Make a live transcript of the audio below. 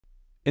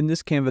In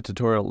this Canva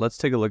tutorial, let's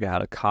take a look at how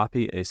to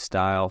copy a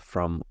style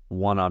from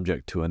one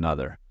object to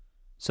another.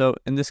 So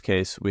in this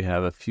case, we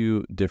have a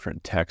few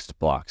different text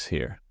blocks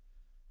here.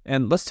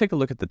 And let's take a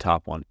look at the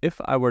top one. If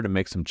I were to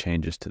make some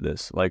changes to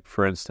this, like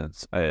for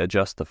instance, I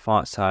adjust the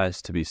font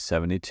size to be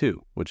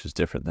 72, which is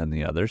different than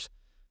the others.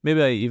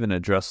 Maybe I even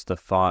adjust the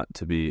font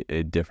to be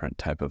a different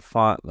type of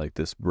font, like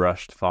this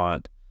brushed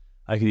font.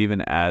 I could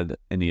even add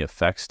any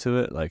effects to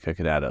it, like I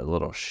could add a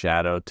little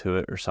shadow to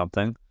it or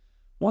something.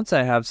 Once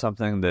I have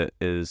something that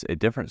is a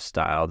different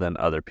style than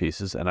other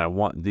pieces, and I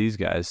want these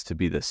guys to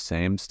be the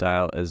same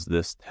style as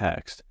this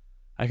text,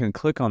 I can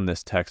click on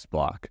this text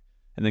block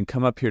and then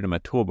come up here to my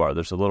toolbar.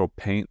 There's a little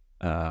paint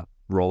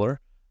roller,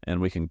 and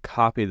we can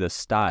copy the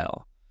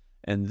style.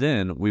 And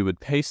then we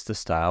would paste the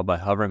style by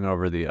hovering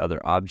over the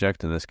other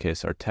object, in this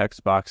case our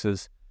text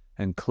boxes,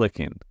 and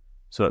clicking.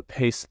 So it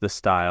pastes the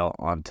style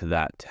onto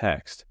that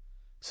text.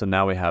 So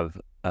now we have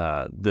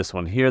this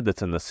one here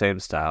that's in the same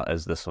style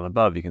as this one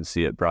above. You can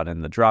see it brought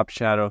in the drop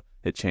shadow,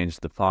 it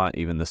changed the font,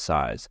 even the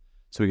size.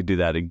 So we could do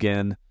that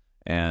again,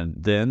 and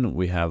then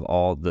we have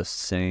all the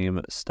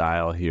same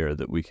style here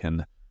that we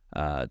can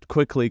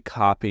quickly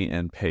copy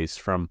and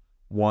paste from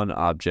one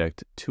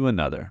object to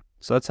another.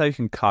 So that's how you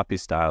can copy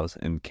styles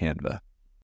in Canva.